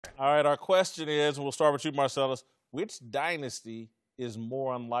All right, our question is, we'll start with you, Marcellus. Which dynasty is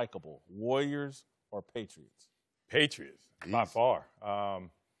more unlikable, Warriors or Patriots? Patriots, by far.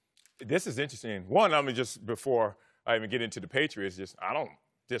 This is interesting. One, I mean, just before I even get into the Patriots, I don't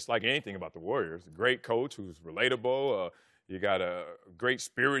dislike anything about the Warriors. A great coach who's relatable. You got a great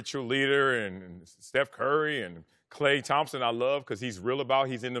spiritual leader and Steph Curry and Klay Thompson I love because he's real about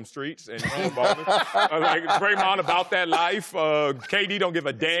he's in them streets and like Draymond about that life. KD don't give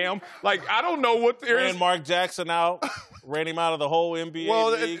a damn. Like I don't know what there is. Ran Mark Jackson out, ran him out of the whole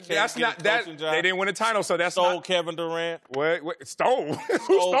NBA league. That's not that. They didn't win a title, so that's stole not. Kevin Durant. Wait, stole?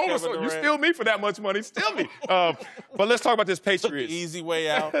 Who stole us? You steal me for that much money? Steal me. But let's talk about this Patriots. The easy way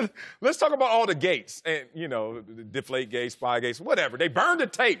out. Let's talk about all the gates and the Deflate Gates, Spy Gates, whatever. They burned the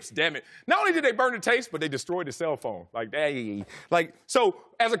tapes. Damn it! Not only did they burn the tapes, but they destroyed the cell phone. So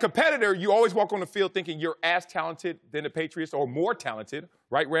as a competitor, you always walk on the field thinking you're as talented than the Patriots or more talented,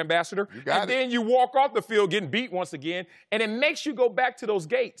 right, Ambassador? Then you walk off the field getting beat once again, and it makes you go back to those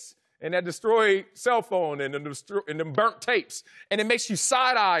gates and that destroyed cell phone and the burnt tapes. And it makes you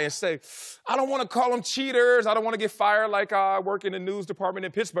side-eye and say, I don't want to call them cheaters. I don't want to get fired like I work in the news department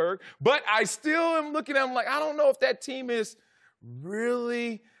in Pittsburgh. But I still am looking at them like, I don't know if that team is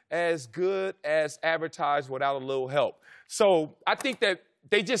really as good as advertised without a little help. So I think that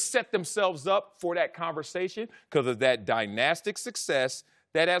they just set themselves up for that conversation because of that dynastic success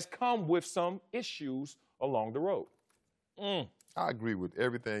that has come with some issues along the road. I agree with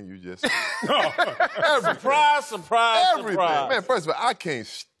everything you just said. Surprise, surprise, everything. surprise. Man, first of all, I can't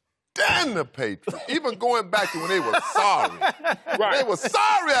stand the Patriots. Even going back to when they were sorry. They were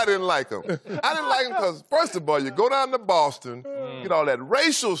sorry I didn't like them. I didn't like them because, first of all, you go down to Boston, get all that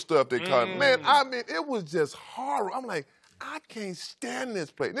racial stuff they call it. Man, I mean, it was just horrible. I'm like, I can't stand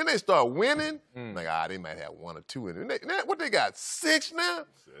this place. Then they start winning. I'm like, they might have 1 or 2 in it. What they got, 6 now?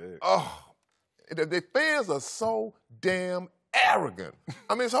 6. Oh, the fans are so damn arrogant.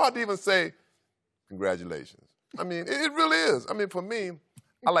 I mean, it's hard to even say congratulations. I mean, it really is. I mean, for me,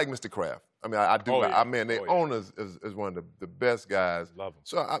 I like Mr. Kraft. I mean, I do. I mean, their owners is one of the best guys. Love him.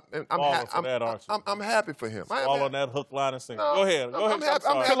 So I'm happy for him. All on that hook, line, and sinker. Go ahead. I'm happy.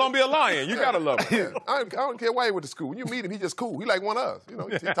 Columbia Lion. You got to love him. I don't care why he went to school. When you meet him, he's just cool. He like one of us. You know,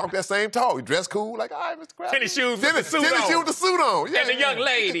 he talk that same talk. He dress cool. Like, all right, Mr. Kraft. Tennis shoes with the suit on. Tennis shoes with the suit on. Yeah, and the young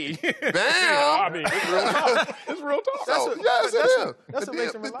lady. Damn. I mean, it's real talk. It's real talk. Yes, it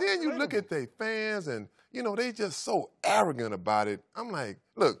is. But then you look at their fans and, you know, they just so arrogant about it. I'm like,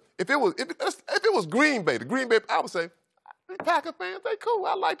 look, if it was Green Bay, the Green Bay, I would say, Packer fans, they cool.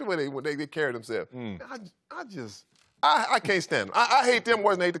 I like the way they carry themselves. I can't stand them. I hate them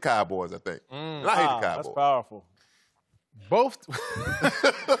worse than I hate the Cowboys, I think. And I hate the Cowboys. That's powerful. Both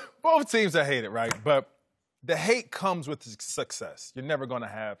teams are hated, right? But the hate comes with success. You're never going to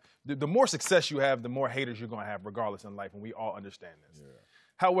have – the more success you have, the more haters you're going to have regardless in life, and we all understand this. Yeah.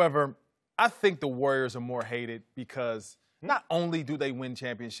 However, I think the Warriors are more hated because not only do they win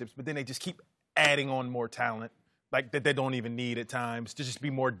championships, but then they just keep adding on more talent, like that they don't even need at times, to just be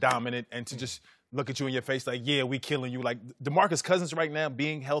more dominant and to just look at you in your face like, yeah, we killing you. Like DeMarcus Cousins right now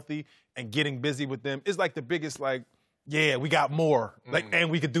being healthy and getting busy with them is like the biggest like, yeah, we got more, like, and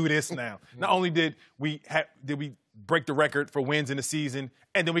we could do this now. Not only did we break the record for wins in the season,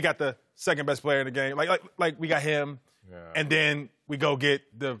 and then we got the second best player in the game, like we got him. Yeah. And then we go get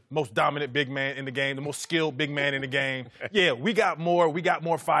the most dominant big man in the game, the most skilled big man in the game. Yeah, we got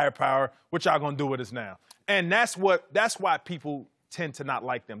more firepower. What y'all gonna do with us now? And that's why people tend to not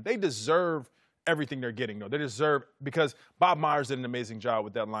like them. They deserve everything they're getting, though. They deserve, because Bob Myers did an amazing job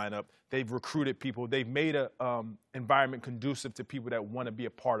with that lineup. They've recruited people. They've made an environment conducive to people that want to be a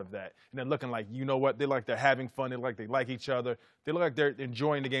part of that. And they're looking like, you know what, they're having fun. They like each other. They look like they're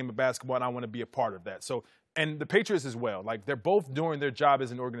enjoying the game of basketball, and I want to be a part of that. So, and the Patriots as well. Like, they're both doing their job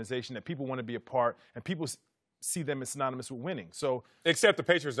as an organization that people want to be a part, and people see them as synonymous with winning. So, except the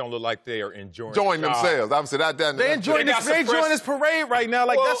Patriots don't look like they are enjoying themselves. Obviously, they're enjoying this parade right now.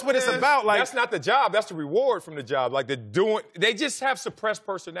 Like, that's what it's about. Like, that's not the job. That's the reward from the job. Like, they just have suppressed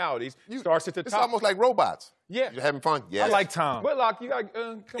personalities. Starts at the top. It's almost like robots. Yeah. You're having fun? Yeah. I like Tom. Whitlock, you got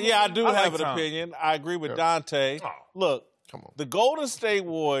I do have an opinion. I agree with Dante. Oh. Look, the Golden State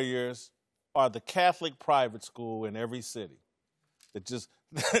Warriors are the Catholic private school in every city.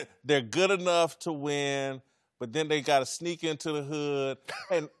 They're good enough to win, but then they got to sneak into the hood,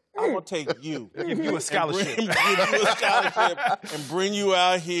 and I'm going to take you. Give you a scholarship. Give you a scholarship and bring you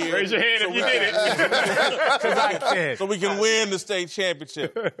out here. Raise your hand if you did it. So we can win the state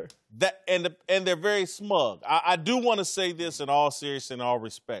championship. And they're very smug. I do want to say this in all seriousness and all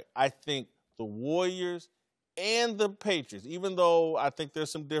respect. I think the Warriors and the Patriots, even though I think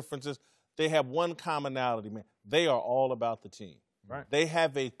there's some differences, they have one commonality, man. They are all about the team. Right. They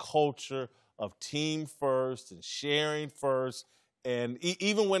have a culture of team first and sharing first. And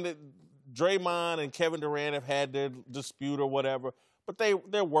even when Draymond and Kevin Durant have had their dispute or whatever, but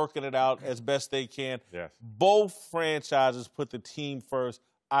they're working it out as best they can. Yes. Both franchises put the team first.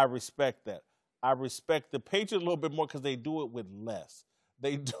 I respect that. I respect the Patriots a little bit more because they do it with less.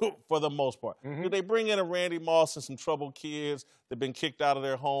 They do it for the most part. Do they bring in a Randy Moss and some troubled kids that have been kicked out of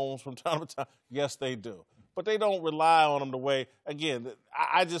their homes from time to time? Yes, they do. But they don't rely on them the way, again,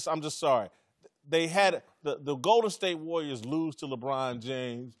 I'm just sorry. They had the Golden State Warriors lose to LeBron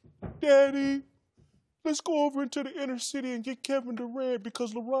James. Daddy, let's go over into the inner city and get Kevin Durant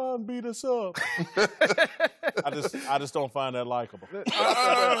because LeBron beat us up. I just don't find that likable.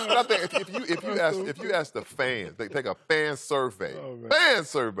 I think if you ask the fans, they take a fan survey.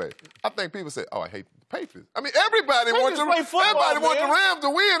 I think people say, "Oh, I hate the Patriots." I mean, everybody wants the Rams to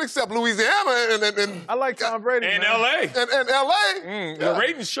win except Louisiana and I like Tom Brady. And man. L.A. And L.A. The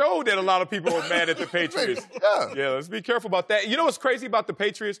ratings showed that a lot of people are mad at the Patriots. Yeah, let's be careful about that. You know what's crazy about the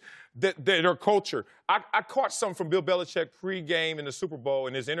Patriots? Their culture. I caught something from Bill Belichick pregame in the Super Bowl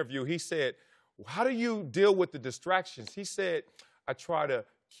in his interview. He said, how do you deal with the distractions? He said, I try to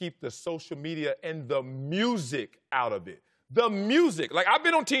keep the social media and the music out of it. The music. Like, I've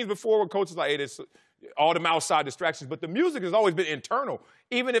been on teams before where coaches like, hey, this all them outside distractions, but the music has always been internal.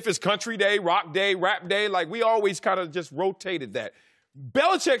 Even if it's country day, rock day, rap day, like we always kind of just rotated that.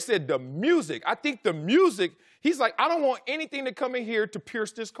 Belichick said the music. I think the music, he's like, I don't want anything to come in here to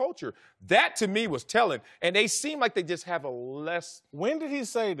pierce this culture. That, to me, was telling. And they seem like they just have a less... When did he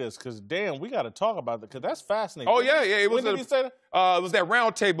say this? Because, damn, we got to talk about that because that's fascinating. Oh, yeah. When did he say that? It was that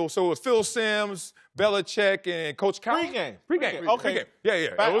round table. So it was Phil Simms, Belichick, and Coach Cowell. Pregame. Okay. Yeah.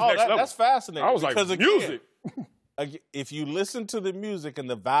 It was next level. That's fascinating. I was like, because, music. Again, if you listen to the music and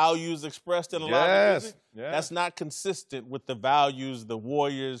the values expressed in a lot of music, that's not consistent with the values the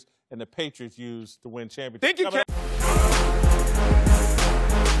Warriors and the Patriots use to win championships.